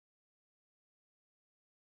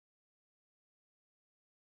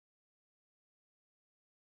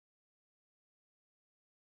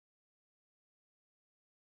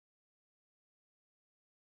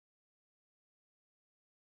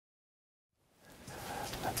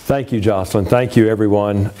Thank you, Jocelyn. Thank you,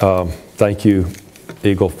 everyone. Thank you,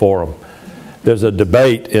 Eagle Forum. There's a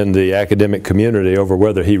debate in the academic community over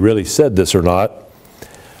whether he really said this or not,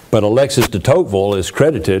 but Alexis de Tocqueville is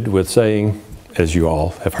credited with saying, as you all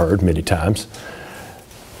have heard many times,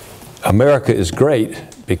 America is great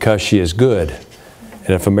because she is good, and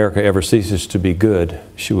if America ever ceases to be good,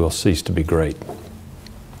 she will cease to be great.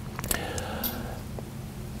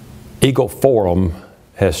 Eagle Forum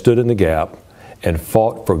has stood in the gap and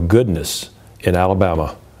fought for goodness in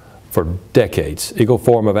Alabama for decades. Eagle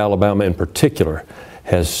Forum of Alabama in particular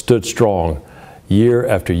has stood strong year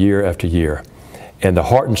after year after year. And the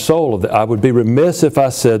heart and soul of I would be remiss if I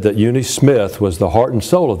said that Eunice Smith was the heart and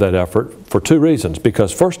soul of that effort for two reasons.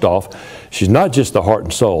 Because first off, she's not just the heart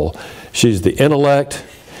and soul, she's the intellect,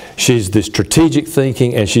 she's the strategic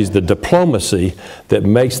thinking, and she's the diplomacy that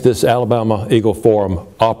makes this Alabama Eagle Forum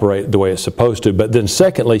operate the way it's supposed to. But then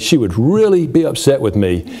secondly, she would really be upset with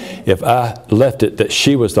me if I left it that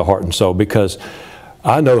she was the heart and soul, because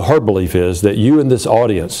I know her belief is that you in this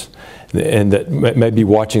audience and that may be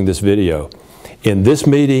watching this video, in this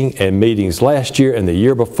meeting and meetings last year and the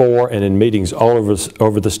year before and in meetings all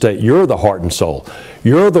over the state, you're the heart and soul.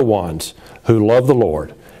 You're the ones who love the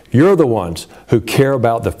Lord. You're the ones who care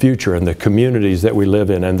about the future and the communities that we live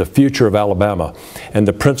in and the future of Alabama and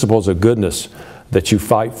the principles of goodness that you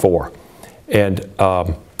fight for. And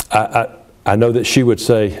I know that she would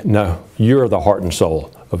say, no, you're the heart and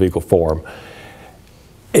soul of Eagle Forum.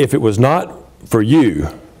 If it was not for you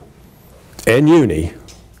and Uni,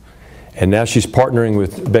 and now she's partnering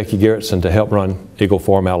with Becky Garrettson to help run Eagle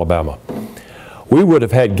Forum Alabama, we would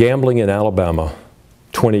have had gambling in Alabama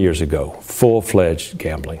 20 years ago, full-fledged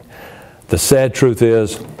gambling. The sad truth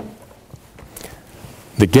is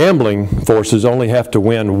the gambling forces only have to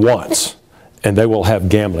win once, and they will have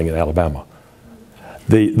gambling in Alabama.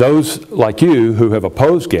 Those like you who have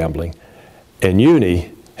opposed gambling and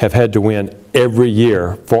Uni have had to win every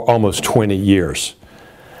year for almost 20 years.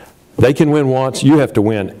 They can win once, you have to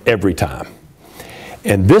win every time.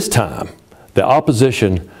 And this time, the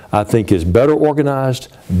opposition, I think, is better organized,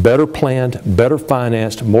 better planned, better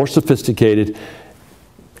financed, more sophisticated,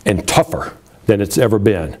 and tougher than it's ever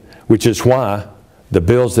been, which is why the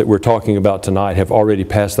bills that we're talking about tonight have already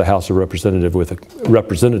passed the House of Representatives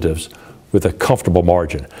with a comfortable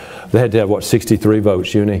margin. They had to have, what, 63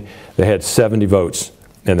 votes, Uni? They had 70 votes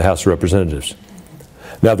in the House of Representatives.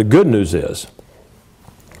 Now, the good news is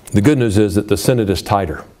that the Senate is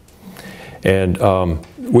tighter. And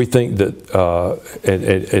we think that,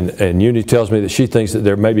 and Uni tells me that she thinks that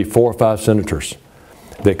there may be 4 or 5 senators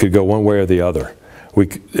that could go one way or the other.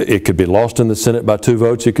 It could be lost in the Senate by 2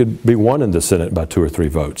 votes. It could be won in the Senate by 2 or 3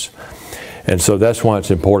 votes. And so that's why it's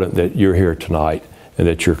important that you're here tonight and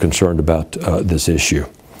that you're concerned about this issue.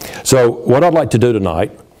 So what I'd like to do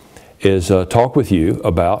tonight is talk with you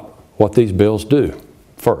about what these bills do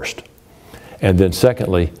first. And then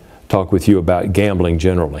secondly, talk with you about gambling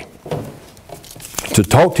generally. To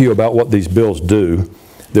talk to you about what these bills do,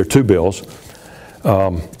 there are 2 bills,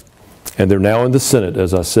 and they're now in the Senate,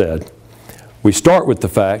 as I said. We start with the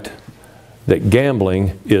fact that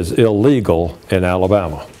gambling is illegal in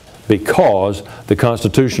Alabama because the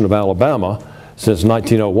Constitution of Alabama since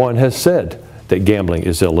 1901 has said that gambling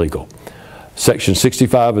is illegal. Section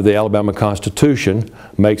 65 of the Alabama Constitution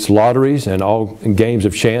makes lotteries and all games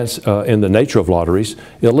of chance in the nature of lotteries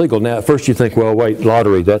illegal. Now, at first you think, well, wait,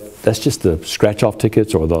 lottery, that's just the scratch-off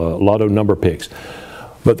tickets or the lotto number picks.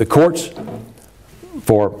 But the courts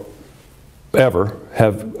forever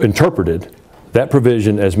have interpreted that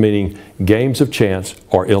provision as meaning games of chance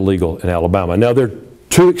are illegal in Alabama. Now, there are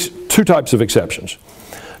two types of exceptions.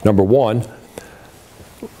 Number one,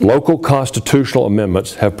 local constitutional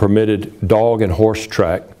amendments have permitted dog and horse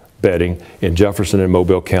track betting in Jefferson and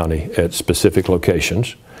Mobile County at specific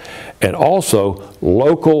locations. And also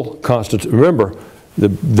local remember,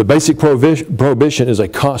 the basic prohibition is a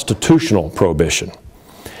constitutional prohibition.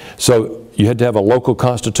 So you had to have a local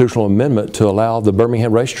constitutional amendment to allow the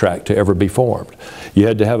Birmingham racetrack to ever be formed. You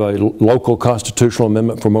had to have a local constitutional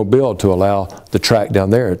amendment for Mobile to allow the track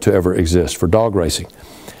down there to ever exist for dog racing.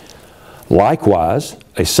 Likewise,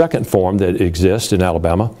 a second form that exists in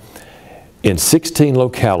Alabama, in 16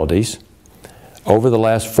 localities, over the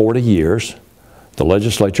last 40 years, the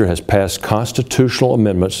legislature has passed constitutional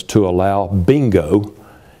amendments to allow bingo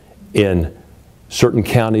in certain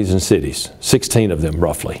counties and cities, 16 of them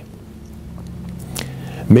roughly.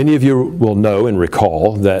 Many of you will know and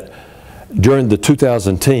recall that during the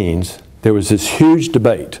 2010s, there was this huge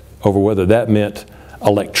debate over whether that meant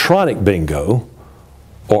electronic bingo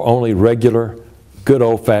or only regular, good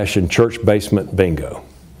old-fashioned church basement bingo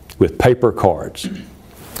with paper cards.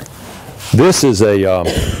 This is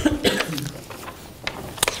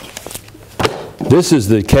this is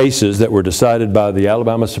the cases that were decided by the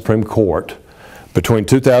Alabama Supreme Court between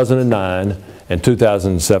 2009 and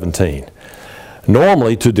 2017.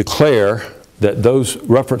 Normally, to declare that those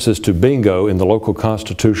references to bingo in the local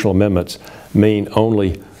constitutional amendments mean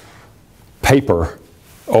only paper,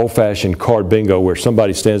 old-fashioned card bingo where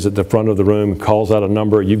somebody stands at the front of the room, calls out a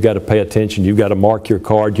number, you've got to pay attention, you've got to mark your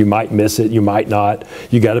card, you might miss it, you might not,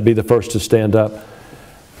 you got to be the first to stand up.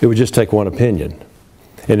 It would just take one opinion.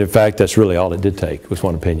 And in fact, that's really all it did take, was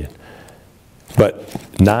one opinion. But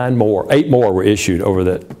 8 more were issued over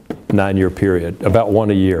that 9-year period, about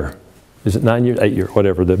one a year. Is it 9 years? 8 years,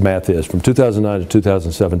 whatever the math is, from 2009 to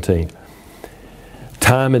 2017.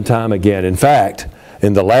 Time and time again. In fact,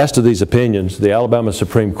 in the last of these opinions, the Alabama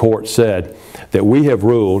Supreme Court said that we have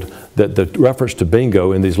ruled that the reference to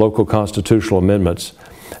bingo in these local constitutional amendments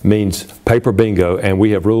means paper bingo, and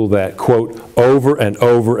we have ruled that, quote, over and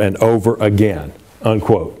over and over again,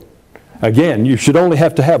 unquote. Again, you should only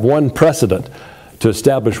have to have one precedent to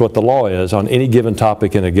establish what the law is on any given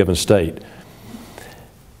topic in a given state.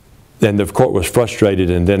 Then the court was frustrated,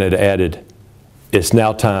 and then it added, it's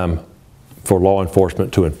now time for law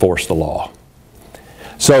enforcement to enforce the law.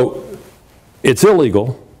 So it's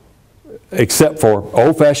illegal, except for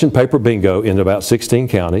old-fashioned paper bingo in about 16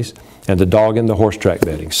 counties and the dog and the horse track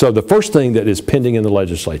betting. So the first thing that is pending in the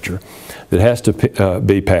legislature that has to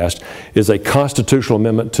be passed is a constitutional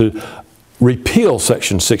amendment to repeal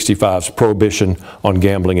Section 65's prohibition on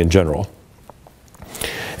gambling in general.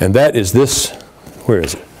 And that is this, where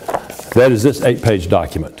is it? That is this 8-page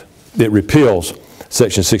document. It repeals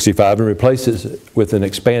Section 65 and replaces it with an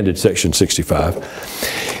expanded Section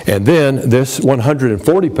 65. And then this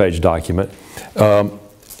 140-page document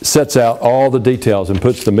sets out all the details and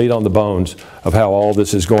puts the meat on the bones of how all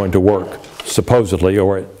this is going to work, supposedly,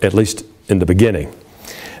 or at least in the beginning.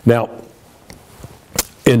 Now,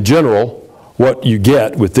 in general, what you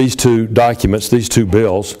get with these two documents, these two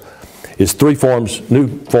bills, is new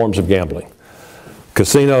forms of gambling: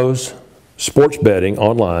 casinos, sports betting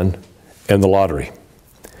online, and the lottery.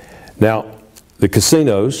 Now, the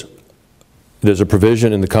casinos, there's a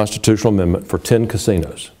provision in the constitutional amendment for 10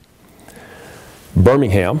 casinos.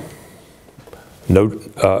 Birmingham, now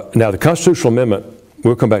the constitutional amendment,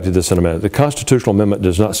 we'll come back to this in a minute. The constitutional amendment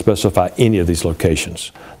does not specify any of these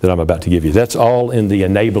locations that I'm about to give you. That's all in the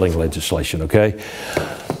enabling legislation, okay?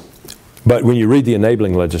 But when you read the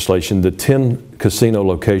enabling legislation, the 10 casino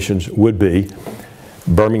locations would be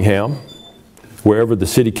Birmingham, wherever the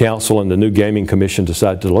city council and the new gaming commission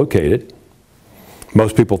decide to locate it.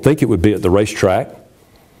 Most people think it would be at the racetrack.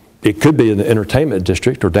 It could be in the entertainment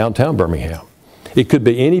district or downtown Birmingham. It could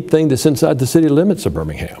be anything that's inside the city limits of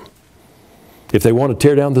Birmingham. If they want to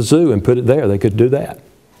tear down the zoo and put it there, they could do that.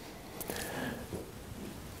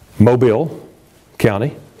 Mobile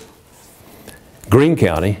County, Greene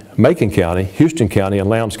County, Macon County, Houston County, and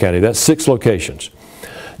Lowndes County. That's 6 locations.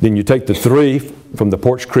 Then you take the 3 from the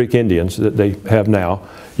Porch Creek Indians that they have now,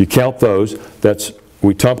 you count those, that's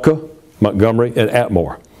Wetumpka, Montgomery, and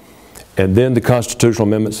Atmore. And then the constitutional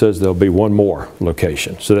amendment says there'll be 1 more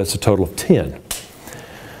location, so that's a total of 10.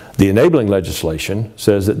 The enabling legislation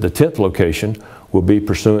says that the 10th location will be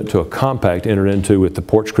pursuant to a compact entered into with the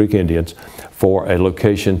Porch Creek Indians for a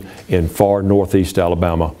location in far northeast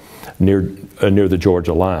Alabama near the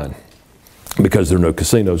Georgia line, because there are no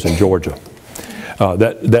casinos in Georgia.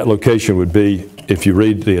 That location would be, if you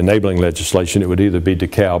read the enabling legislation, it would either be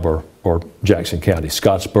DeKalb or Jackson County,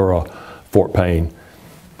 Scottsboro, Fort Payne.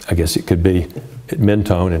 I guess it could be at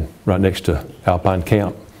Mentone and right next to Alpine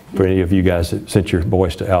Camp for any of you guys that sent your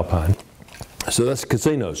boys to Alpine. So that's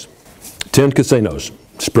casinos. 10 casinos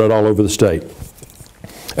spread all over the state.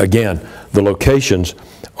 Again, the locations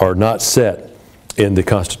are not set in the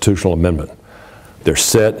constitutional amendment. They're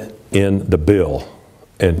set in the bill.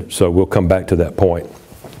 And so we'll come back to that point.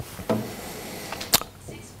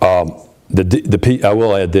 I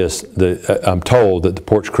will add this. I'm told that the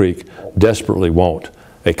Porch Creek desperately want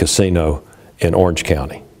a casino in Orange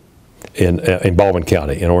County, in Baldwin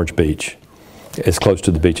County, in Orange Beach. As close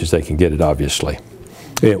to the beach as they can get it, obviously.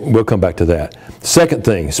 Yeah, we'll come back to that. Second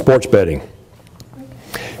thing, sports betting.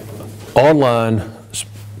 Online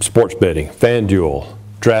sports betting, FanDuel,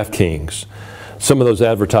 DraftKings, some of those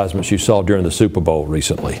advertisements you saw during the Super Bowl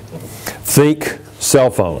recently. Think cell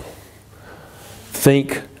phone.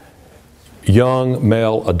 Think young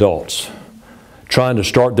male adults trying to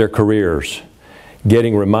start their careers,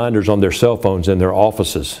 getting reminders on their cell phones in their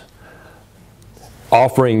offices,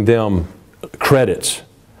 offering them credits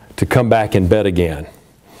to come back and bet again.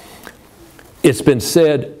 It's been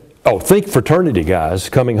said Oh, think fraternity guys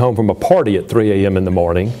coming home from a party at 3 a.m. in the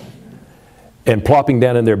morning and plopping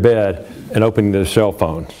down in their bed and opening their cell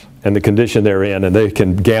phones and the condition they're in, and they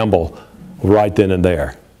can gamble right then and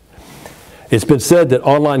there. It's been said that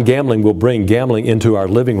online gambling will bring gambling into our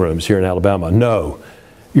living rooms here in Alabama. No.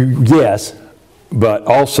 Yes, but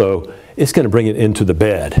also it's going to bring it into the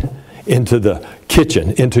bed, into the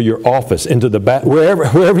kitchen, into your office, into the bath,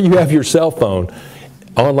 wherever you have your cell phone.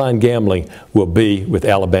 Online gambling will be with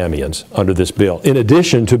Alabamians under this bill, in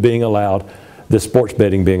addition to being allowed, the sports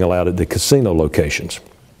betting being allowed at the casino locations.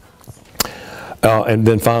 And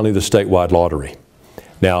then finally, the statewide lottery.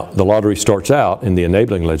 Now, the lottery starts out in the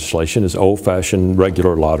enabling legislation as old-fashioned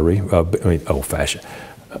regular lottery. Old-fashioned.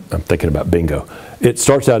 I'm thinking about bingo. It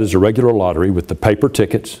starts out as a regular lottery with the paper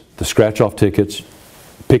tickets, the scratch-off tickets,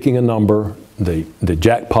 picking a number, the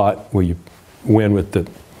jackpot where you win with the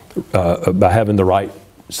by having the right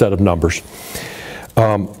set of numbers.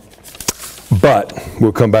 But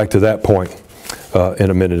we'll come back to that point in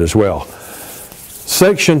a minute as well.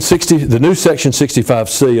 The new Section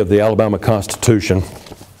 65C of the Alabama Constitution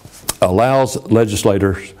allows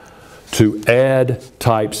legislators to add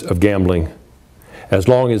types of gambling as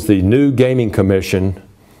long as the new Gaming Commission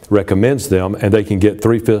recommends them and they can get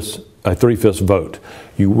a three-fifths vote.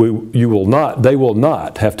 They will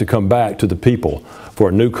not have to come back to the people for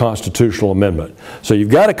a new constitutional amendment. So you've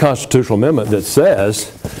got a constitutional amendment that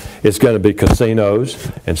says it's going to be casinos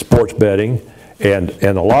and sports betting and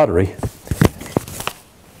a lottery.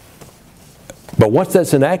 But once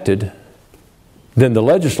that's enacted, then the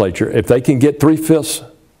legislature, if they can get 3/5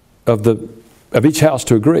 of each house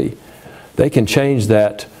to agree, they can change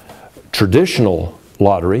that traditional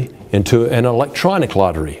lottery into an electronic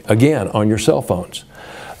lottery, again, on your cell phones.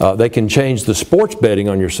 They can change the sports betting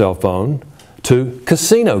on your cell phone to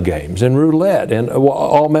casino games and roulette and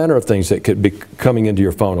all manner of things that could be coming into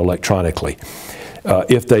your phone electronically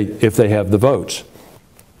if they have the votes.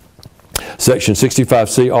 Section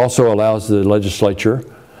 65C also allows the legislature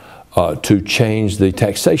to change the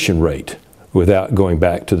taxation rate without going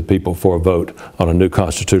back to the people for a vote on a new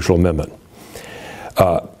constitutional amendment.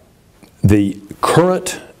 The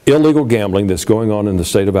current illegal gambling that's going on in the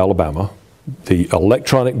state of Alabama, the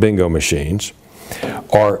electronic bingo machines,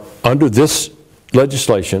 are under this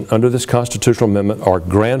legislation, under this constitutional amendment, are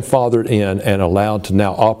grandfathered in and allowed to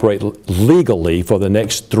now operate legally for the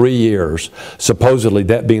next 3 years, supposedly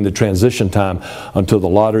that being the transition time until the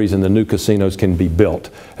lotteries and the new casinos can be built.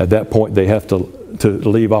 At that point, they have to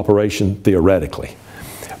leave operation theoretically.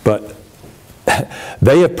 But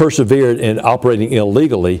they have persevered in operating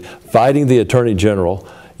illegally, fighting the Attorney General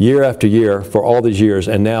year after year for all these years,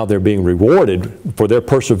 and now they're being rewarded for their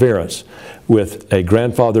perseverance with a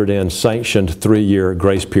grandfathered in, sanctioned 3-year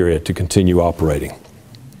grace period to continue operating.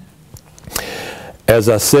 As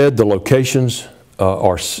I said, the locations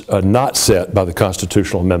are not set by the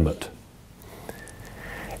constitutional amendment.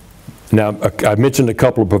 Now, I mentioned a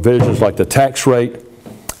couple of provisions like the tax rate,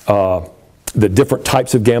 the different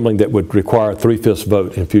types of gambling that would require a 3/5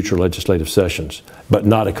 vote in future legislative sessions, but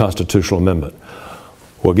not a constitutional amendment.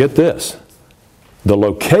 Well, get this. The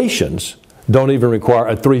locations don't even require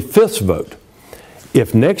a 3/5 vote.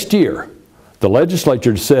 If next year the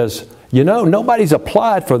legislature says, you know, nobody's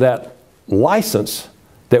applied for that license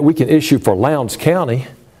that we can issue for Lowndes County,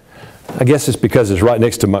 I guess it's because it's right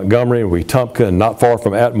next to Montgomery and Wetumpka and not far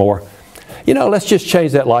from Atmore, you know, let's just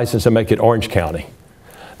change that license and make it Orange County.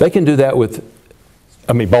 They can do that with,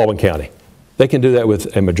 Baldwin County. They can do that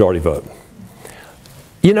with a majority vote.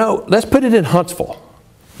 You know, let's put it in Huntsville,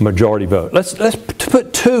 majority vote. Let's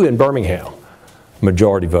put 2 in Birmingham,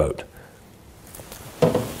 majority vote.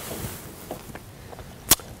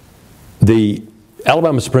 The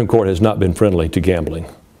Alabama Supreme Court has not been friendly to gambling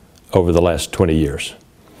over the last 20 years.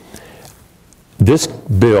 This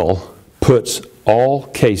bill puts all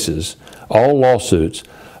cases, all lawsuits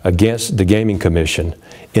against the Gaming Commission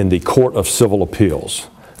in the Court of Civil Appeals.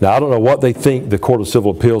 Now, I don't know what they think the Court of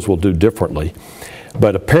Civil Appeals will do differently,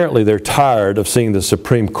 but apparently they're tired of seeing the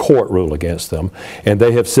Supreme Court rule against them, and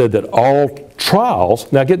they have said that all trials,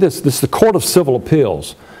 now get this is the Court of Civil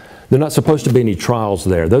Appeals. There are not supposed to be any trials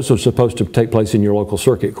there. Those are supposed to take place in your local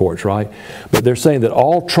circuit courts, right? But they're saying that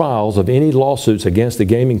all trials of any lawsuits against the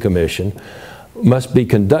Gaming Commission must be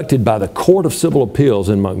conducted by the Court of Civil Appeals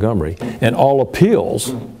in Montgomery, and all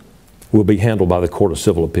appeals will be handled by the Court of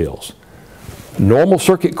Civil Appeals. Normal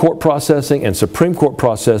circuit court processing and Supreme Court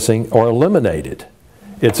processing are eliminated.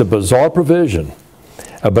 It's a bizarre provision,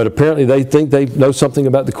 but apparently they think they know something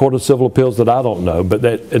about the Court of Civil Appeals that I don't know, but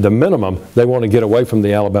that at the minimum, they want to get away from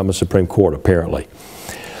the Alabama Supreme Court, apparently.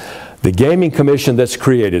 The Gaming Commission that's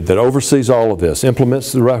created, that oversees all of this,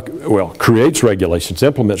 creates regulations,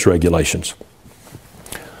 implements regulations.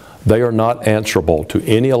 They are not answerable to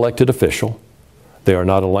any elected official. They are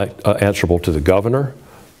not answerable to the governor,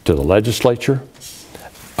 to the legislature,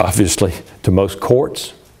 obviously to most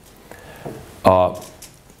courts.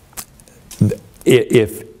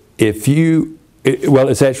 It's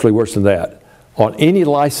actually worse than that. On any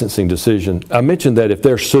licensing decision, I mentioned that if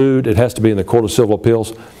they're sued, it has to be in the Court of Civil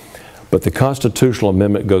Appeals. But the constitutional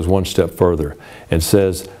amendment goes one step further and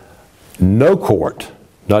says no court,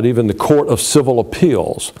 not even the Court of Civil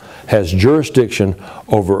Appeals, has jurisdiction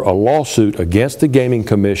over a lawsuit against the Gaming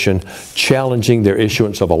Commission challenging their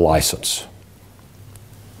issuance of a license.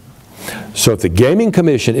 So if the Gaming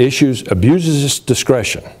Commission abuses its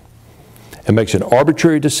discretion and makes an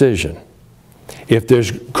arbitrary decision, if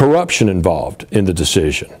there's corruption involved in the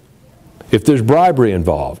decision, if there's bribery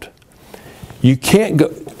involved, you can't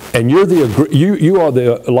go, and you are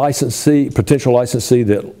the licensee, potential licensee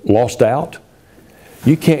that lost out.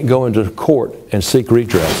 You can't go into court and seek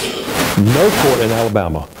redress. No court in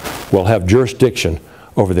Alabama will have jurisdiction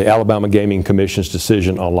over the Alabama Gaming Commission's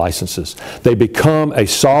decision on licenses. They become a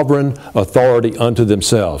sovereign authority unto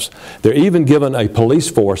themselves. They're even given a police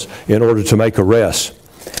force in order to make arrests.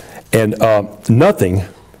 And nothing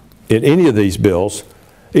in any of these bills,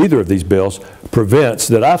 either of these bills, prevents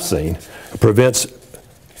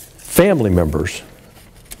family members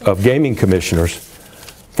of gaming commissioners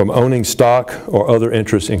from owning stock or other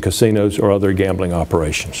interests in casinos or other gambling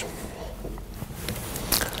operations.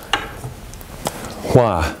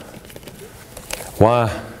 Why?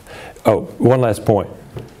 Why? Oh, one last point.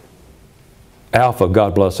 Alpha,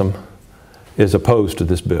 God bless them, is opposed to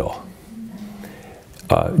this bill.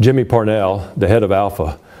 Jimmy Parnell, the head of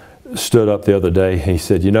Alpha, stood up the other day and he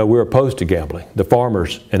said, you know, we're opposed to gambling. The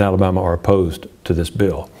farmers in Alabama are opposed to this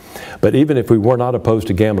bill. But even if we were not opposed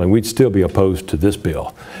to gambling, we'd still be opposed to this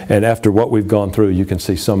bill. And after what we've gone through, you can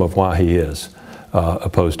see some of why he is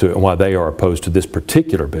opposed to it and why they are opposed to this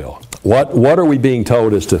particular bill. What are we being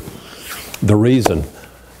told as to the reason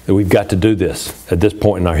that we've got to do this at this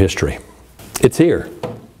point in our history? It's here.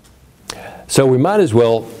 So we might as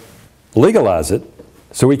well legalize it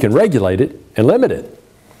so we can regulate it and limit it.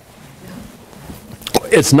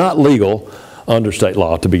 It's not legal under state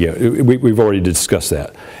law to begin. We've already discussed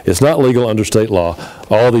that. It's not legal under state law.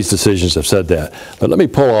 All these decisions have said that. But let me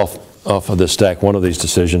pull off of this stack one of these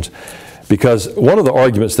decisions, because one of the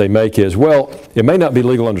arguments they make is, well, it may not be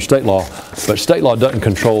legal under state law, but state law doesn't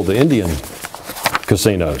control the Indian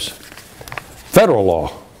casinos. Federal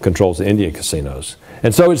law controls the Indian casinos.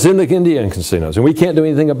 And so it's in the Indian casinos, and we can't do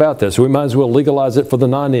anything about this. So we might as well legalize it for the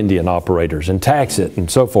non-Indian operators and tax it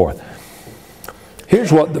and so forth.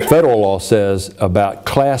 Here's what the federal law says about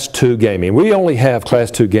Class II gaming. We only have Class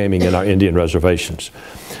II gaming in our Indian reservations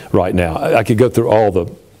right now. I could go through all the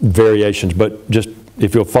variations, but just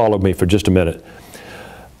if you'll follow me for just a minute.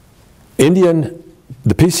 The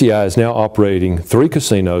PCI is now operating 3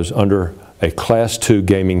 casinos under a Class II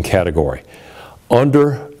gaming category.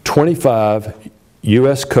 Under 25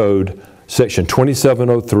 U.S. Code, Section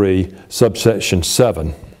 2703, subsection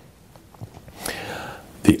 7,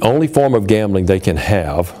 the only form of gambling they can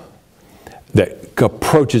have that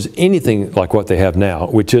approaches anything like what they have now,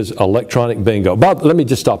 which is electronic bingo. Bob, let me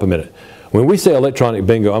just stop a minute. When we say electronic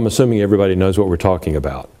bingo, I'm assuming everybody knows what we're talking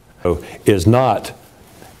about. Is not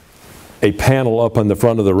a panel up on the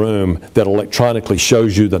front of the room that electronically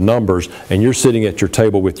shows you the numbers, and you're sitting at your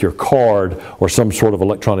table with your card or some sort of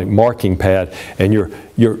electronic marking pad, and you're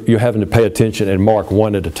having to pay attention and mark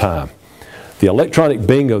one at a time. The electronic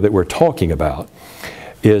bingo that we're talking about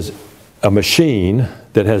is a machine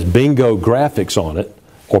that has bingo graphics on it,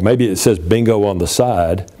 or maybe it says bingo on the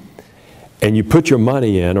side, and you put your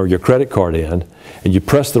money in or your credit card in, and you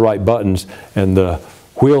press the right buttons, and the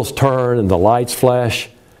wheels turn and the lights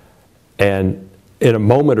flash, and in a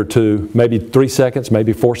moment or two, maybe 3 seconds,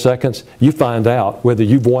 maybe 4 seconds, you find out whether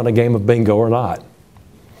you've won a game of bingo or not.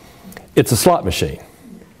 It's a slot machine.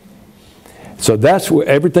 So that's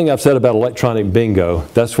everything I've said about electronic bingo,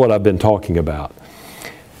 that's what I've been talking about.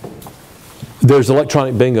 There's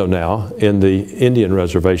electronic bingo now in the Indian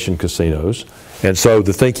reservation casinos. And so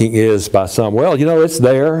the thinking is by some, well, you know, it's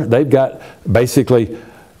there. They've got basically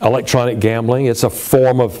electronic gambling. It's a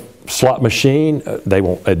form of slot machine. They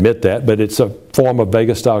won't admit that, but it's a form of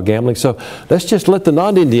Vegas-style gambling. So let's just let the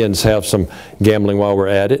non-Indians have some gambling while we're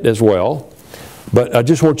at it as well. But I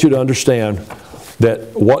just want you to understand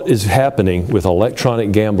that what is happening with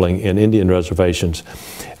electronic gambling in Indian reservations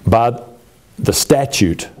by the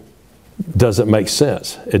statute doesn't make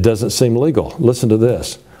sense. It doesn't seem legal. Listen to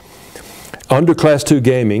this. Under Class II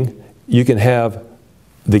gaming, you can have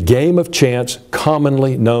the game of chance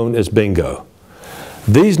commonly known as bingo.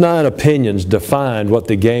 These 9 opinions defined what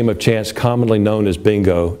the game of chance commonly known as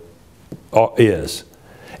bingo is.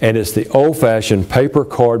 And it's the old-fashioned paper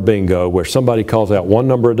card bingo where somebody calls out one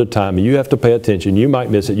number at a time and you have to pay attention, you might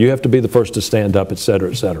miss it, you have to be the first to stand up,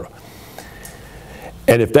 etc., etc.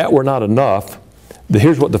 And if that were not enough,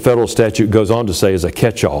 here's what the federal statute goes on to say as a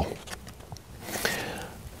catch-all.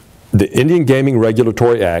 The Indian Gaming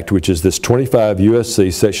Regulatory Act, which is this 25 U.S.C.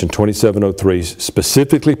 section 2703,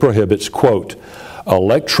 specifically prohibits, quote,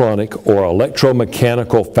 electronic or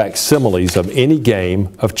electromechanical facsimiles of any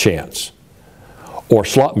game of chance or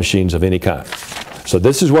slot machines of any kind. So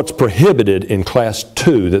this is what's prohibited in Class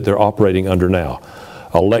 2 that they're operating under now.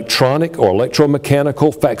 Electronic or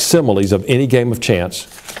electromechanical facsimiles of any game of chance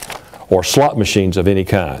or slot machines of any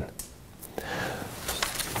kind.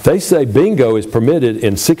 They say bingo is permitted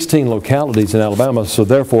in 16 localities in Alabama, so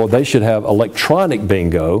therefore they should have electronic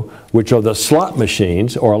bingo, which are the slot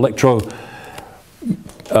machines or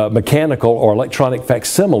mechanical or electronic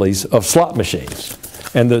facsimiles of slot machines.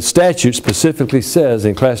 And the statute specifically says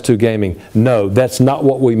in Class 2 gaming, no, that's not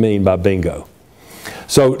what we mean by bingo.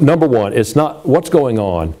 So number one, it's not what's going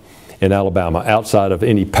on in Alabama outside of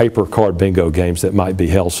any paper card bingo games that might be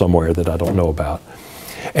held somewhere that I don't know about.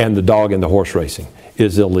 And the dog and the horse racing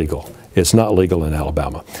is illegal. It's not legal in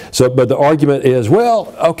Alabama. So, but the argument is,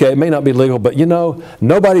 well, okay, it may not be legal, but you know,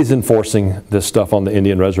 nobody's enforcing this stuff on the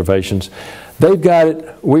Indian reservations. They've got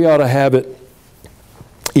it, we ought to have it.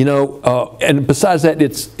 You know, and besides that,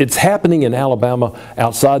 it's happening in Alabama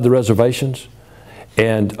outside the reservations,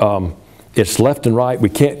 and it's left and right. We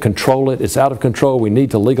can't control it. It's out of control. We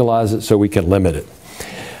need to legalize it so we can limit it.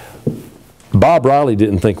 Bob Riley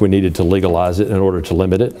didn't think we needed to legalize it in order to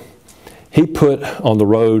limit it. He put on the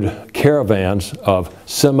road caravans of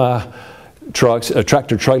semi-trucks,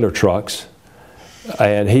 tractor-trailer trucks,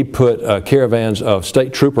 and he put caravans of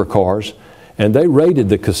state trooper cars, and they raided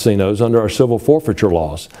the casinos under our civil forfeiture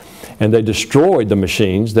laws. And they destroyed the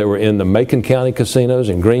machines that were in the Macon County casinos,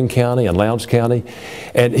 in Greene County and Lowndes County.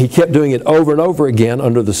 And he kept doing it over and over again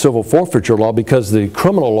under the civil forfeiture law because the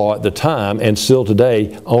criminal law at the time, and still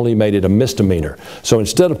today, only made it a misdemeanor. So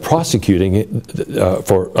instead of prosecuting it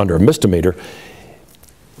under a misdemeanor,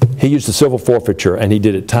 he used the civil forfeiture, and he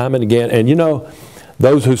did it time and again. And you know,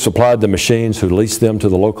 those who supplied the machines, who leased them to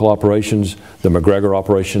the local operations, the McGregor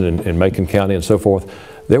operation in Macon County and so forth,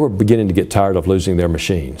 they were beginning to get tired of losing their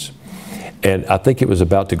machines. And I think it was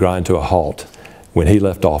about to grind to a halt when he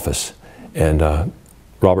left office and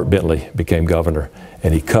Robert Bentley became governor,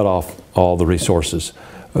 and he cut off all the resources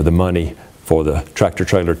of the money for the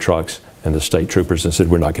tractor-trailer trucks and the state troopers and said,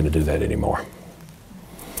 we're not going to do that anymore.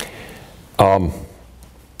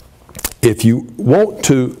 If you want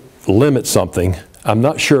to limit something, I'm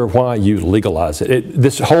not sure why you legalize it.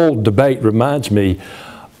 This whole debate reminds me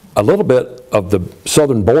a little bit of the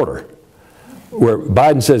southern border, where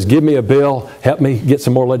Biden says, give me a bill, help me get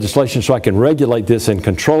some more legislation so I can regulate this and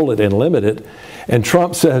control it and limit it. And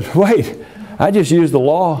Trump said, wait, I just used the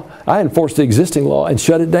law, I enforced the existing law and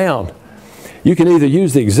shut it down. You can either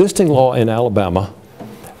use the existing law in Alabama,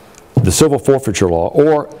 the civil forfeiture law,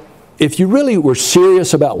 or if you really were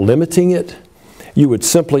serious about limiting it, you would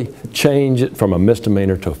simply change it from a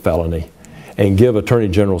misdemeanor to a felony and give Attorney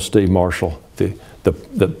General Steve Marshall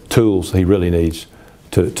the tools he really needs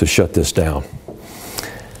to shut this down.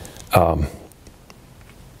 I'm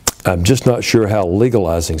just not sure how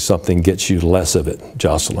legalizing something gets you less of it,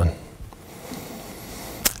 Jocelyn.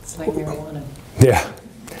 It's like marijuana. Yeah.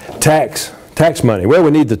 Tax money. Well,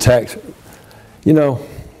 we need the tax. You know,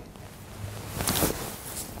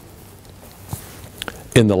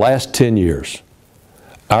 in the last 10 years,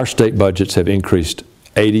 our state budgets have increased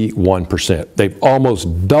 81%. They've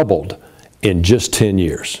almost doubled in just 10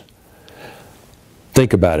 years.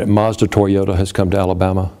 Think about it. Mazda Toyota has come to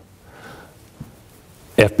Alabama.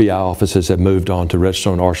 FBI offices have moved on to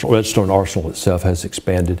Redstone Arsenal. Redstone Arsenal itself has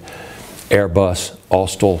expanded. Airbus,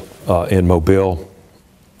 Austal in Mobile.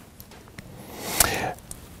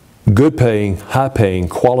 Good paying, high paying,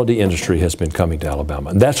 quality industry has been coming to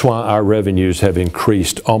Alabama. And that's why our revenues have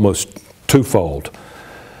increased almost twofold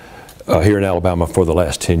here in Alabama for the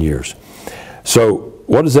last 10 years. So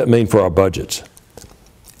what does that mean for our budgets?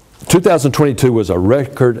 2022 was a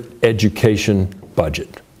record education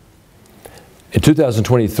budget. In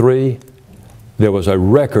 2023, there was a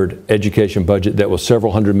record education budget that was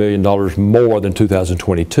several $100 million more than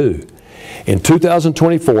 2022. In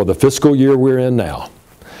 2024, the fiscal year we're in now,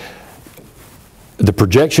 the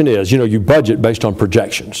projection is, you know, you budget based on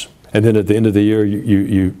projections. And then at the end of the year,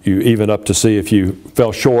 you even up to see if you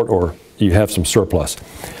fell short or you have some surplus.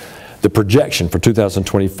 The projection for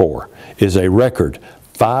 2024 is a record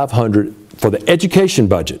for the education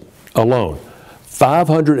budget alone,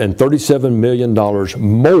 $537 million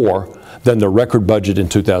more than the record budget in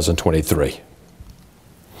 2023.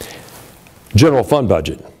 General fund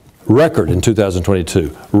budget, record in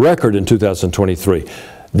 2022, record in 2023.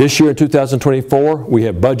 This year in 2024, we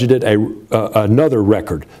have budgeted another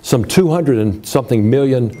record, some 200 and something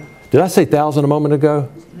million. Did I say thousand a moment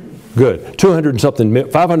ago? Good. 200 and something,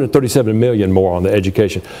 537 million more on the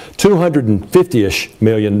education, 250-ish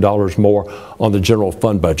million dollars more on the general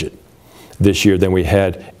fund budget this year than we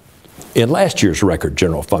had in last year's record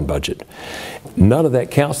general fund budget. None of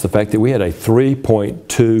that counts the fact that we had a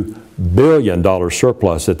 $3.2 billion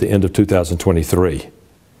surplus at the end of 2023,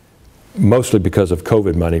 mostly because of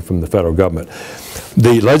COVID money from the federal government.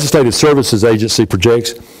 The Legislative Services Agency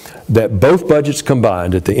projects that both budgets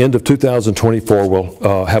combined at the end of 2024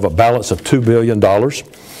 will have a balance of $2 billion,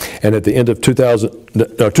 and at the end of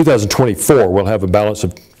 2024 we'll have a balance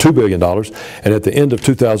of $2 billion, and at the end of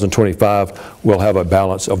 2025 we'll have a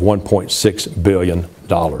balance of $1.6 billion.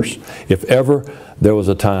 If ever there was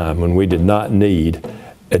a time when we did not need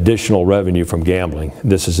additional revenue from gambling,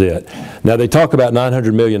 this is it. Now they talk about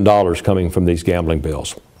 $900 million coming from these gambling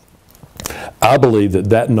bills. I believe that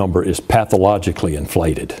that number is pathologically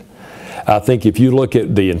inflated. I think if you look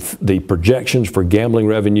at the projections for gambling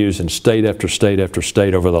revenues in state after state after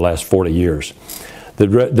state over the last 40 years,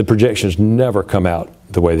 the projections never come out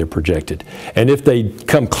the way they're projected. And if they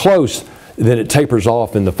come close, then it tapers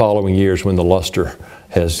off in the following years when the luster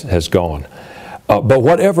has gone. But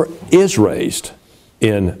whatever is raised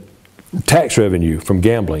in tax revenue from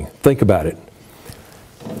gambling, think about it.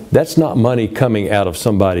 That's not money coming out of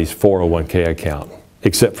somebody's 401k account,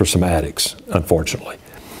 except for some addicts, unfortunately.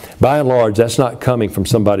 By and large, that's not coming from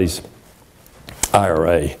somebody's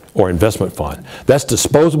IRA or investment fund. That's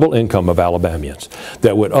disposable income of Alabamians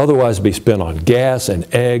that would otherwise be spent on gas and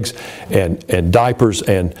eggs and diapers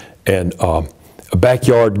and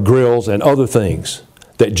backyard grills and other things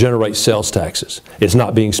that generate sales taxes. It's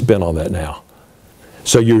not being spent on that now.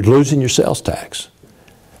 So you're losing your sales tax.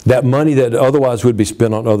 That money that otherwise would be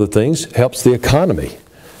spent on other things helps the economy.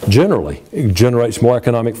 Generally, it generates more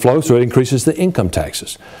economic flow, so it increases the income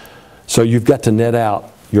taxes. So you've got to net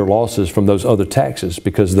out your losses from those other taxes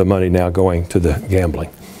because of the money now going to the gambling.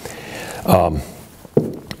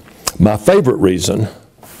 My favorite reason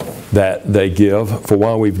that they give for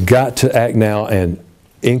why we've got to act now and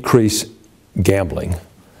increase gambling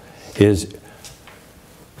is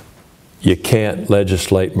you can't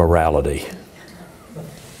legislate morality.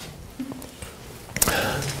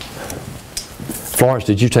 Florence,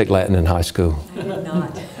 did you take Latin in high school? I did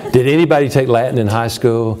not. Did anybody take Latin in high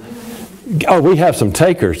school? Oh, we have some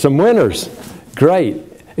takers, some winners. Great.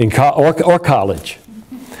 Or college.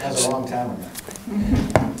 That's a long time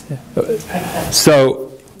ago.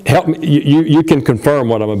 So help me, you can confirm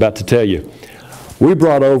what I'm about to tell you. We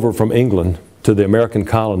brought over from England to the American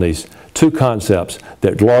colonies two concepts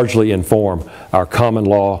that largely inform our common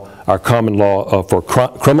law for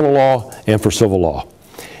criminal law and for civil law.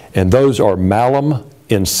 And those are malum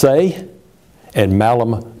in se and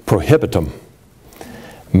malum prohibitum.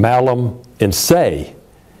 Malum in se,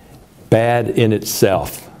 bad in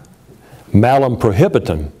itself. Malum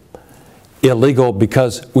prohibitum, illegal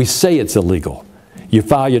because we say it's illegal. You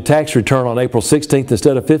file your tax return on April 16th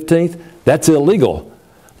instead of 15th, that's illegal.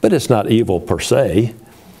 But it's not evil per se.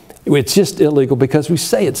 It's just illegal because we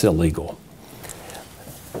say it's illegal.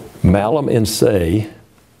 Malum in se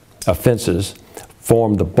offenses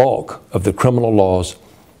form the bulk of the criminal laws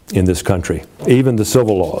in this country, even the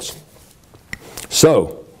civil laws.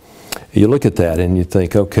 So, you look at that and you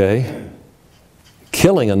think, okay,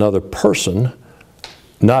 killing another person,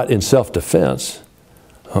 not in self-defense,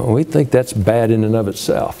 we think that's bad in and of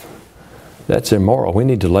itself. That's immoral. We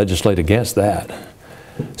need to legislate against that.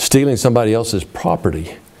 Stealing somebody else's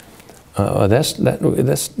property, that's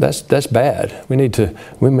bad. We need to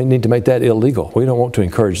make that illegal. We don't want to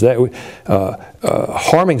encourage that.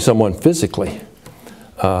 Harming someone physically,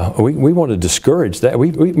 we want to discourage that.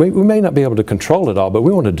 We may not be able to control it all, but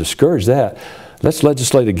we want to discourage that. Let's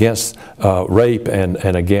legislate against rape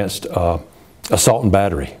and against assault and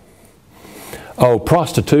battery. Oh,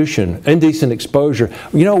 prostitution, indecent exposure.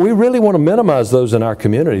 You know, we really want to minimize those in our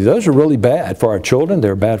community. Those are really bad for our children.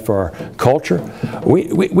 They're bad for our culture.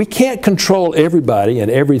 We can't control everybody and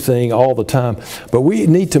everything all the time, but we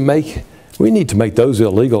need to make those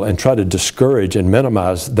illegal and try to discourage and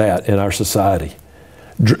minimize that in our society.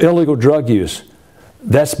 Illegal drug use,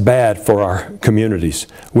 that's bad for our communities.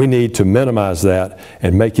 We need to minimize that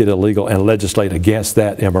and make it illegal and legislate against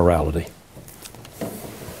that immorality.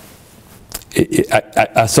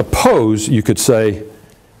 I suppose you could say,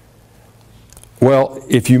 well,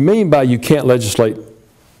 if you mean by you can't legislate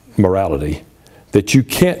morality, that you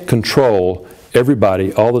can't control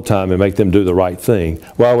everybody all the time and make them do the right thing,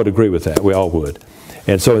 well, I would agree with that. We all would.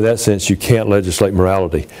 And so in that sense, you can't legislate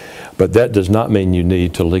morality. But that does not mean you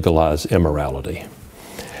need to legalize immorality.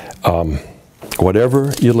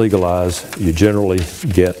 Whatever you legalize, you generally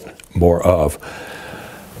get more of.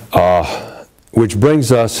 Which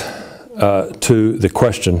brings us to the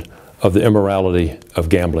question of the immorality of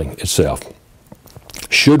gambling itself.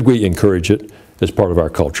 Should we encourage it as part of our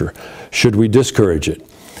culture? Should we discourage it?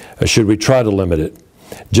 Should we try to limit it?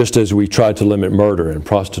 Just as we try to limit murder and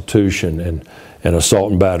prostitution and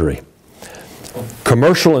assault and battery.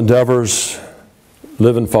 Commercial endeavors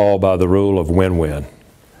live and fall by the rule of win-win.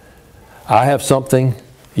 I have something,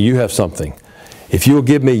 you have something. If you'll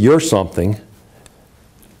give me your something,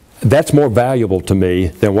 that's more valuable to me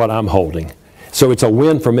than what I'm holding. So it's a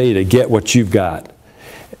win for me to get what you've got.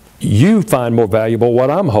 You find more valuable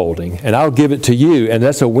what I'm holding, and I'll give it to you, and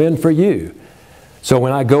that's a win for you. So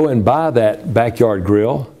when I go and buy that backyard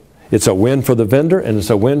grill, it's a win for the vendor, and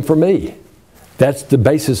it's a win for me. That's the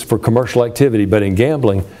basis for commercial activity. But in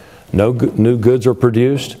gambling, no new goods are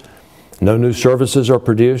produced, no new services are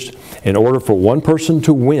produced. In order for one person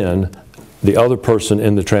to win, the other person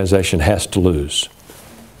in the transaction has to lose.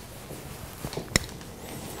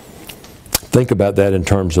 Think about that in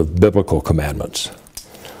terms of biblical commandments.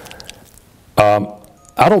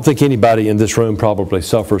 I don't think anybody in this room probably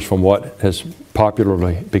suffers from what has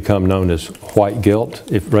popularly become known as white guilt.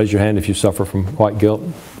 Raise your hand if you suffer from white guilt.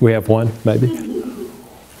 We have one, maybe.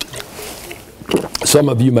 Some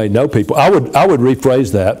of you may know people. I would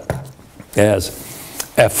rephrase that as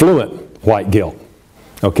affluent white guilt.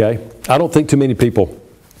 Okay? I don't think too many people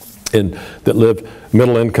that live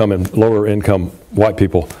middle income and lower income white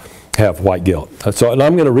people have white guilt. So and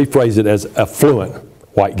I'm going to rephrase it as affluent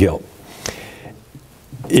white guilt.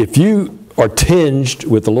 If you are tinged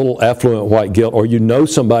with a little affluent white guilt, or you know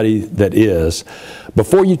somebody that is,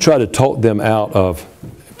 before you try to talk them out of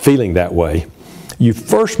feeling that way, you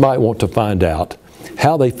first might want to find out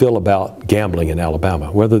how they feel about gambling in Alabama,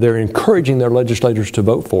 whether they're encouraging their legislators to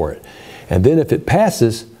vote for it. And then if it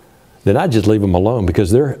passes, then I just leave them alone,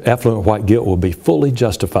 because their affluent white guilt will be fully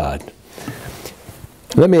justified.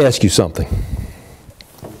 Let me ask you something.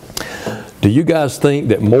 Do you guys think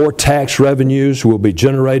that more tax revenues will be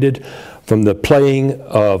generated from the playing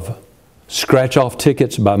of scratch-off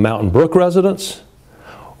tickets by Mountain Brook residents,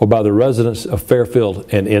 or by the residents of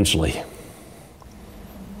Fairfield and Inslee?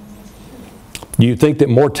 Do you think that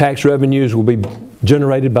more tax revenues will be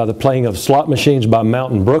generated by the playing of slot machines by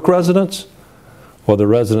Mountain Brook residents, or the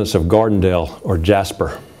residents of Gardendale or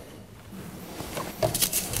Jasper?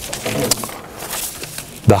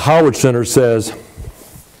 The Howard Center says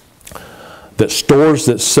that stores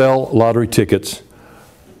that sell lottery tickets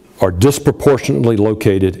are disproportionately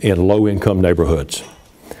located in low-income neighborhoods.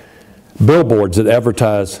 Billboards that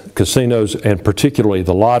advertise casinos, and particularly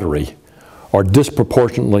the lottery, are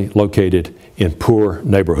disproportionately located in poor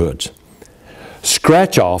neighborhoods.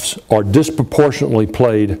 Scratch-offs are disproportionately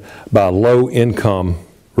played by low-income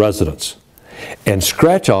residents. And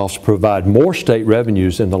scratch-offs provide more state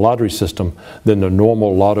revenues in the lottery system than the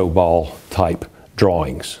normal lotto ball type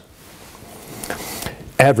drawings.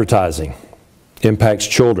 Advertising impacts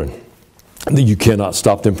children. You cannot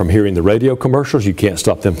stop them from hearing the radio commercials. You can't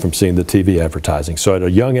stop them from seeing the TV advertising. So at a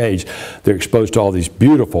young age, they're exposed to all these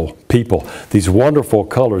beautiful people, these wonderful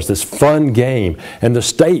colors, this fun game. And the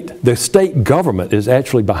state government is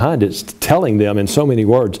actually behind it, it's telling them in so many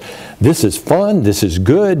words, this is fun, this is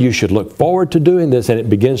good, you should look forward to doing this, and it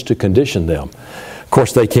begins to condition them. Of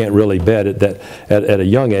course, they can't really bet at that at a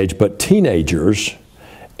young age, but teenagers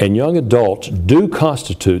and young adults do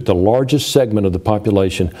constitute the largest segment of the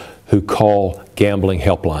population who call gambling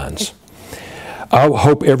helplines. I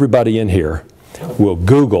hope everybody in here will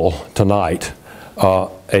Google tonight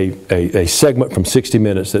a segment from 60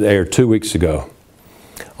 Minutes that aired 2 weeks ago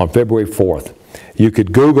on February 4th. You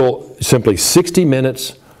could Google simply 60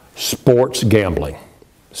 Minutes Sports Gambling.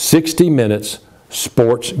 60 Minutes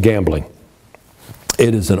Sports Gambling.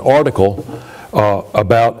 It is an article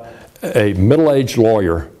about a middle-aged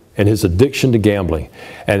lawyer and his addiction to gambling,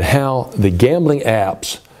 and how the gambling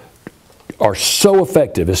apps are so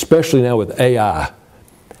effective, especially now with AI.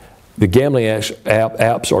 The gambling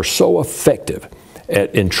apps are so effective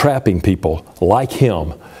at entrapping people like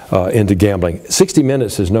him into gambling. 60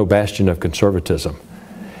 Minutes is no bastion of conservatism.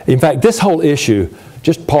 In fact, this whole issue,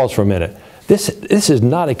 just pause for a minute, this is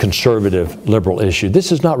not a conservative liberal issue.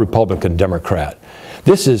 This is not Republican Democrat.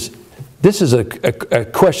 This is This is a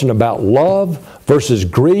question about love versus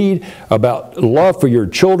greed, about love for your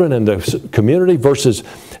children and the community versus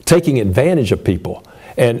taking advantage of people.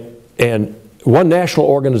 And one national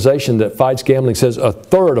organization that fights gambling says a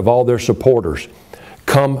third of all their supporters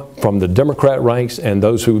come from the Democrat ranks and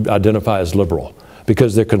those who identify as liberal,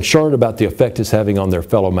 because they're concerned about the effect it's having on their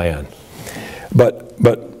fellow man. But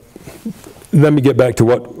let me get back to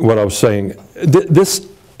what I was saying.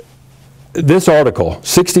 This article,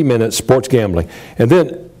 60 Minutes, Sports Gambling, and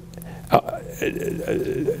then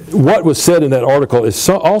what was said in that article is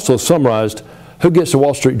also summarized. Who gets the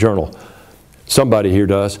Wall Street Journal? Somebody here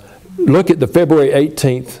does. Look at the February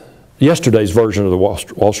 18th, yesterday's version of the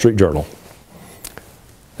Wall Street Journal.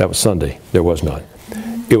 That was Sunday. There was none.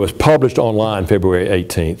 It was published online February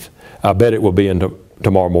 18th. I bet it will be in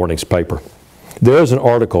tomorrow morning's paper. There is an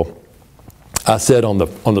article I said on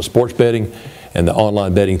the sports betting and the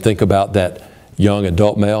online betting, think about that young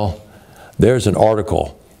adult male. There's an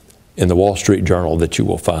article in the Wall Street Journal that you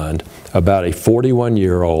will find about a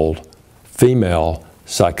 41-year-old female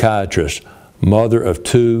psychiatrist, mother of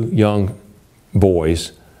 2 young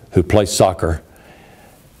boys who play soccer,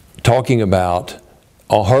 talking about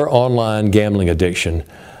her online gambling addiction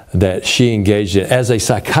that she engaged in. As a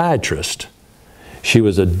psychiatrist, she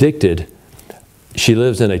was addicted. She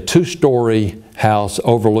lives in a 2-story house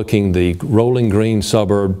overlooking the rolling green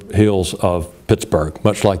suburb hills of Pittsburgh,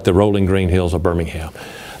 much like the rolling green hills of Birmingham.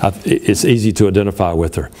 It's easy to identify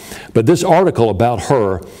with her. But this article about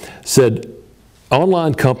her said,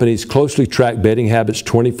 online companies closely track betting habits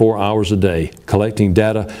 24 hours a day, collecting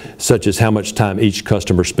data such as how much time each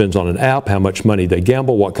customer spends on an app, how much money they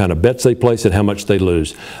gamble, what kind of bets they place, and how much they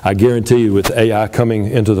lose. I guarantee you, with AI coming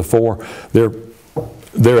into the fore,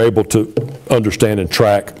 they're able to understand and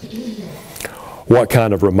track what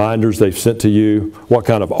kind of reminders they've sent to you, what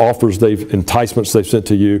kind of offers enticements they've sent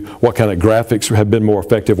to you, what kind of graphics have been more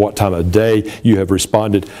effective, what time of day you have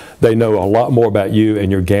responded. They know a lot more about you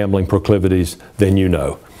and your gambling proclivities than you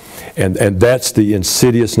know. And that's the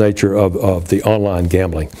insidious nature of the online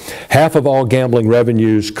gambling. Half of all gambling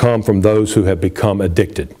revenues come from those who have become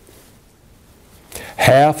addicted.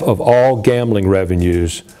 Half of all gambling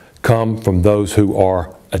revenues come from those who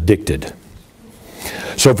are addicted.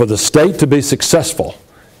 So for the state to be successful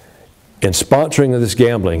in sponsoring this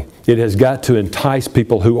gambling, it has got to entice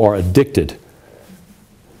people who are addicted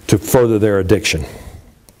to further their addiction.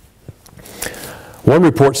 One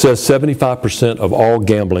report says 75% of all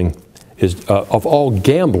of all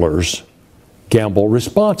gamblers gamble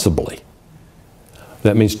responsibly.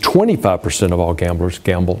 That means 25% of all gamblers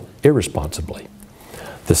gamble irresponsibly.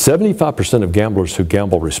 The 75% of gamblers who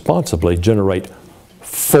gamble responsibly generate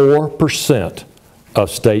 4% of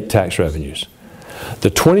state tax revenues. The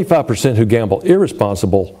 25% who gamble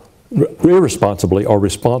irresponsibly are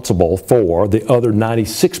responsible for the other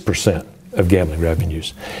 96% of gambling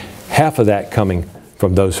revenues. Half of that coming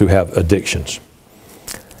from those who have addictions.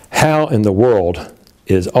 How in the world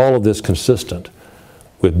is all of this consistent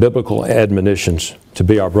with biblical admonitions to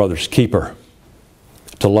be our brother's keeper,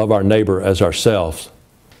 to love our neighbor as ourselves,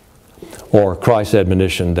 or Christ's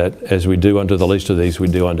admonition that as we do unto the least of these, we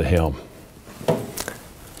do unto him?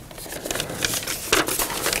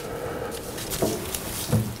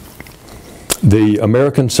 The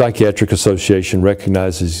American Psychiatric Association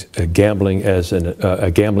recognizes gambling as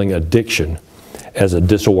a gambling addiction as a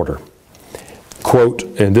disorder. Quote,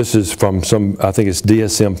 and this is from I think it's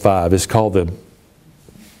DSM-5. It's called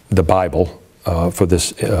the Bible for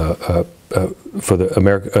the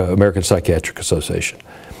American Psychiatric Association.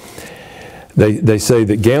 They say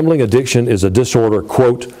that gambling addiction is a disorder,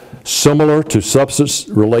 quote, similar to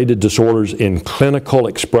substance-related disorders in clinical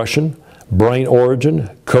expression, brain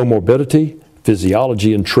origin, comorbidity,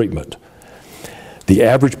 physiology, and treatment. The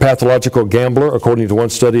average pathological gambler, according to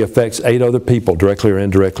one study, affects 8 other people, directly or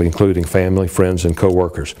indirectly, including family, friends, and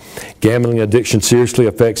co-workers. Gambling addiction seriously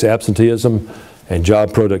affects absenteeism and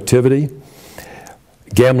job productivity.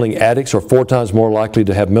 Gambling addicts are 4 times more likely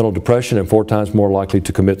to have mental depression and 4 times more likely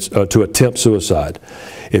to attempt suicide.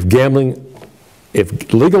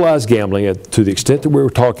 If legalized gambling, to the extent that we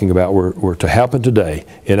were talking about, were to happen today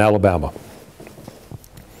in Alabama,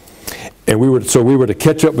 and we were to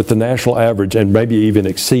catch up with the national average and maybe even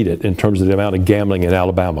exceed it in terms of the amount of gambling in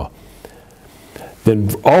Alabama, then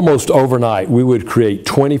almost overnight we would create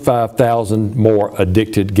 25,000 more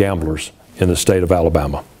addicted gamblers in the state of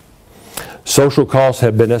Alabama. Social costs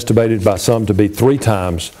have been estimated by some to be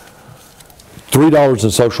 $3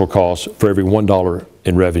 in social costs for every $1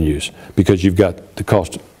 in revenues, because you've got the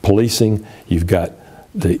cost of policing, you've got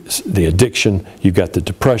the addiction, you've got the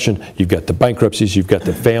depression, you've got the bankruptcies, you've got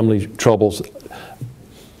the family troubles.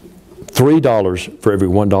 $3 for every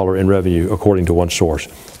 $1 in revenue, according to one source.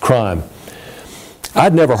 Crime.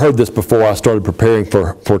 I'd never heard this before I started preparing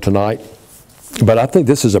for tonight, but I think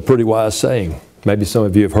this is a pretty wise saying. Maybe some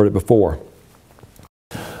of you have heard it before.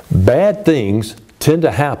 Bad things tend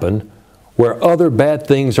to happen where other bad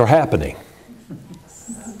things are happening.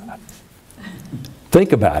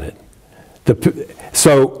 Think about it.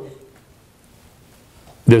 So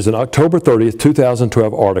there's an October 30th,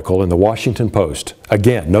 2012 article in the Washington Post.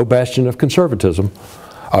 Again, no bastion of conservatism.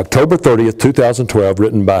 October 30th, 2012,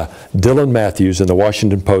 written by Dylan Matthews in the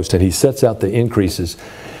Washington Post, and he sets out the increases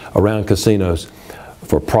around casinos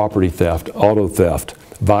for property theft, auto theft,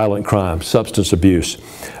 violent crime, substance abuse,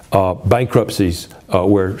 bankruptcies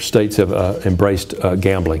where states have embraced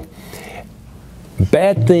gambling.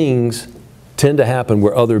 Bad things tend to happen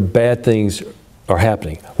where other bad things are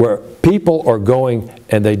happening, where people are going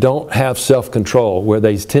and they don't have self-control, where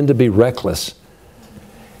they tend to be reckless.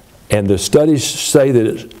 And the studies say that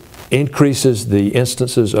it increases the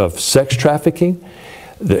instances of sex trafficking.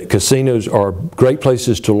 That casinos are great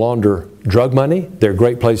places to launder drug money. They're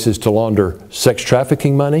great places to launder sex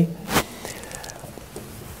trafficking money.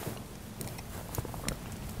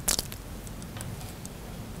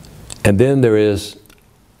 And then there is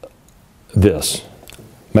this,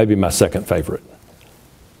 maybe my second favorite.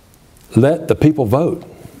 Let the people vote.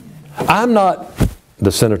 I'm not,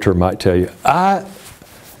 the senator might tell you, I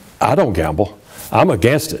don't gamble. I'm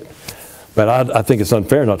against it. But I think it's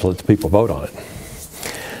unfair not to let the people vote on it.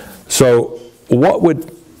 So what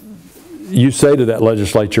would you say to that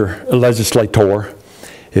legislator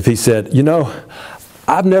if he said, you know,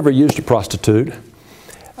 I've never used a prostitute.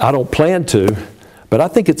 I don't plan to. But I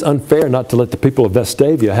think it's unfair not to let the people of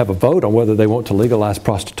Vestavia have a vote on whether they want to legalize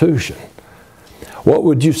prostitution. What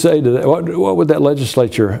would you say to that? What would that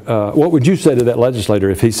legislature? What would you say to that legislator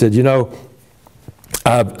if he said, you know,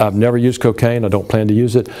 I've never used cocaine. I don't plan to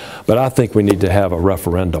use it, but I think we need to have a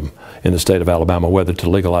referendum in the state of Alabama whether to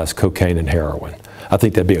legalize cocaine and heroin. I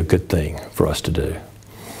think that'd be a good thing for us to do.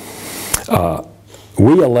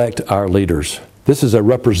 We elect our leaders. This is a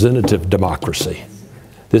representative democracy.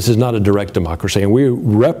 This is not a direct democracy. And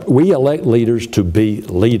we elect leaders to be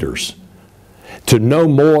leaders, to know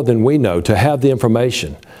more than we know, to have the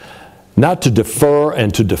information, not to defer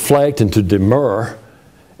and to deflect and to demur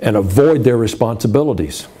and avoid their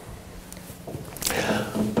responsibilities.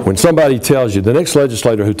 When somebody tells you, the next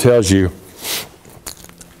legislator who tells you,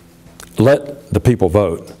 let the people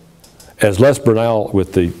vote, as Les Bernal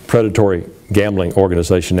with the predatory gambling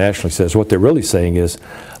organization nationally says, what they're really saying is,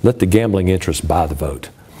 let the gambling interests buy the vote.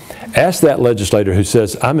 Ask that legislator who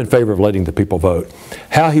says, I'm in favor of letting the people vote,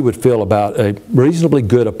 how he would feel about a reasonably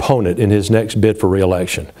good opponent in his next bid for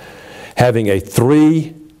re-election, having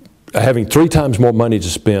three times more money to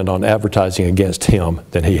spend on advertising against him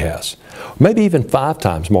than he has. Maybe even 5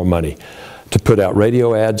 times more money to put out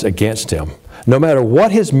radio ads against him. No matter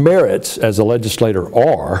what his merits as a legislator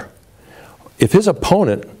are, if his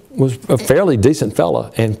opponent was a fairly decent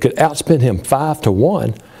fella and could outspend him 5 to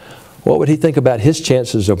 1, what would he think about his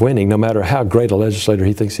chances of winning, no matter how great a legislator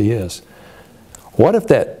he thinks he is? What if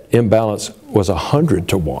that imbalance was 100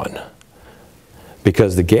 to 1?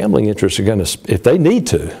 Because the gambling interests are going to, if they need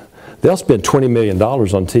to, they'll spend $20 million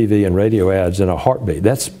on TV and radio ads in a heartbeat.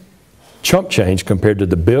 That's chump change compared to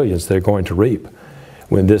the billions they're going to reap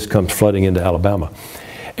when this comes flooding into Alabama.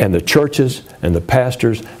 And the churches and the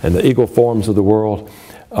pastors and the Eagle Forums of the world,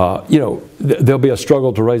 you know, there'll be a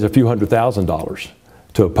struggle to raise a few $100,000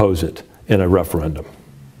 to oppose it in a referendum.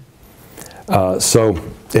 So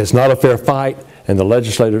it's not a fair fight, and the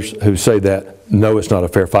legislators who say that know it's not a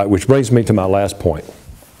fair fight, which brings me to my last point.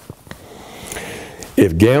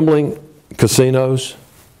 If gambling casinos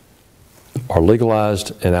are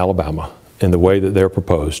legalized in Alabama in the way that they're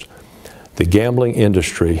proposed, the gambling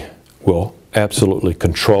industry will absolutely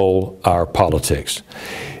control our politics.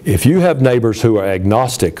 If you have neighbors who are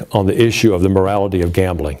agnostic on the issue of the morality of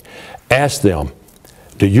gambling, ask them,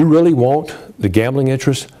 do you really want the gambling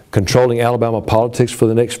interests controlling Alabama politics for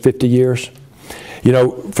the next 50 years? You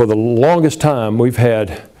know, for the longest time, we've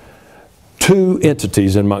had 2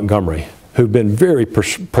 entities in Montgomery who've been very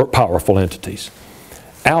powerful entities.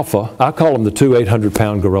 Alpha, I call them the 2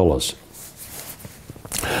 800-pound gorillas.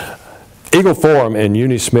 Eagle Forum and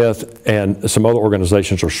Uni-Smith and some other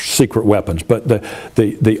organizations are secret weapons, but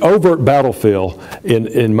the overt battlefield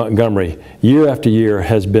in Montgomery year after year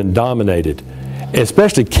has been dominated,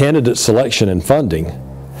 especially candidate selection and funding,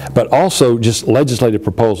 but also just legislative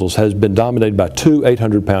proposals has been dominated by 2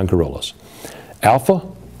 800-pound gorillas, Alpha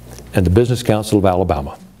and the Business Council of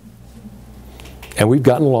Alabama. And we've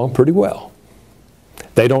gotten along pretty well.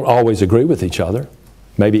 They don't always agree with each other.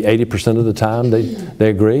 Maybe 80% of the time they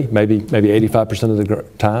agree, maybe 85% of the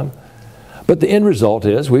time. But the end result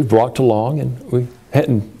is we've rocked along, and we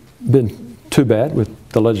hadn't been too bad with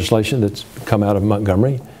the legislation that's come out of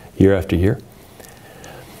Montgomery year after year.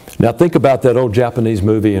 Now think about that old Japanese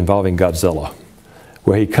movie involving Godzilla,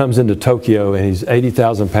 where he comes into Tokyo and he's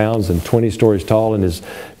 80,000 pounds and 20 stories tall and is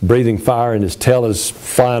breathing fire and his tail is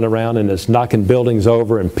flying around and it's knocking buildings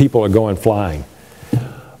over and people are going flying.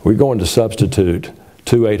 We're going to substitute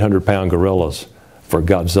 2 800-pound gorillas for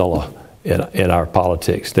Godzilla in our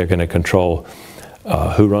politics. They're going to control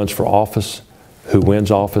who runs for office, who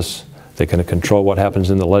wins office. They're going to control what happens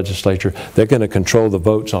in the legislature. They're going to control the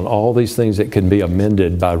votes on all these things that can be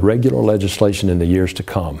amended by regular legislation in the years to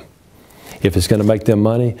come. If it's going to make them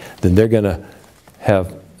money, then they're going to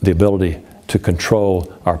have the ability to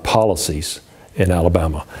control our policies in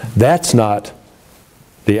Alabama. That's not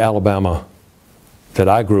the Alabama that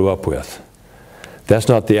I grew up with. That's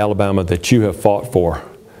not the Alabama that you have fought for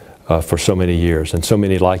so many years, and so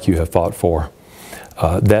many like you have fought for.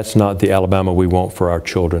 That's not the Alabama we want for our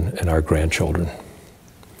children and our grandchildren.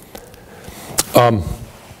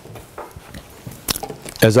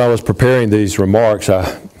 As I was preparing these remarks,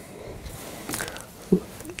 I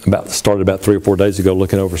started about 3 or 4 days ago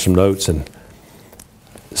looking over some notes, and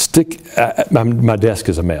my desk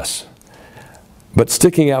is a mess. But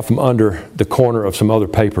sticking out from under the corner of some other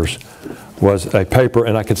papers was a paper,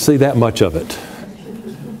 and I could see that much of it.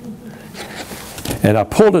 And I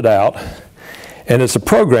pulled it out, and it's a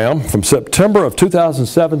program from September of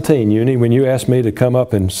 2017, Uni, when you asked me to come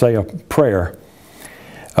up and say a prayer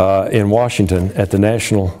in Washington at the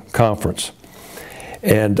national conference,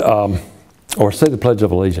 and or say the Pledge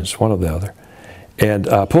of Allegiance, one or the other. And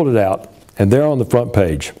I pulled it out, and there on the front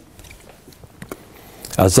page,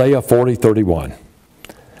 Isaiah 40:31.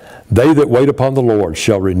 They that wait upon the Lord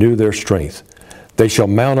shall renew their strength. They shall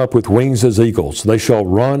mount up with wings as eagles. They shall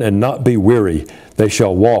run and not be weary. They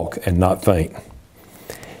shall walk and not faint.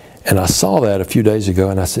 And I saw that a few days ago,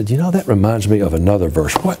 and I said, you know, that reminds me of another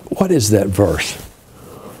verse. What is that verse?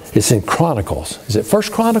 It's in Chronicles. Is it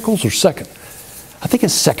First Chronicles or Second? I think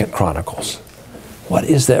it's Second Chronicles. What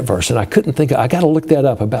is that verse? And I couldn't think I got to look that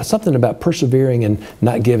up, about something about persevering and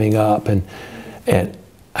not giving up. And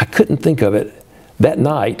I couldn't think of it. That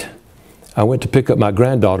night, I went to pick up my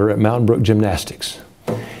granddaughter at Mountain Brook Gymnastics.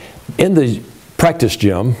 In the practice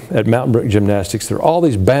gym at Mountain Brook Gymnastics, there are all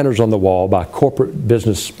these banners on the wall by corporate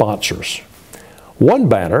business sponsors. One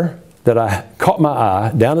banner that I caught my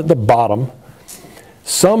eye, down at the bottom,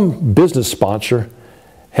 some business sponsor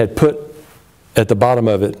had put at the bottom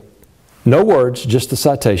of it, no words, just the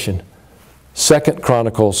citation, 2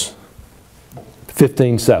 Chronicles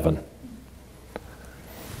 15:7.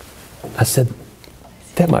 I said,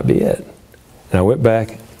 that might be it. And I went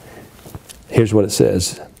back. Here's what it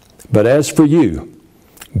says. But as for you,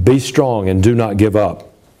 be strong and do not give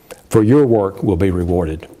up, for your work will be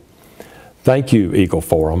rewarded. Thank you, Eagle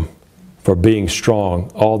Forum, for being strong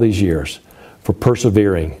all these years, for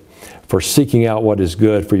persevering, for seeking out what is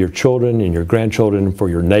good for your children and your grandchildren, for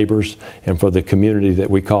your neighbors, and for the community that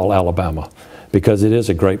we call Alabama, because it is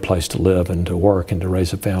a great place to live and to work and to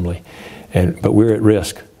raise a family. But we're at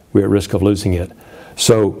risk. We're at risk of losing it.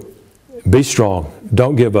 So be strong.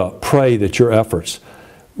 Don't give up. Pray that your efforts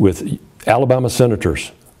with Alabama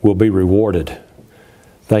senators will be rewarded.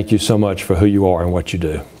 Thank you so much for who you are and what you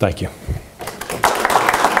do. Thank you.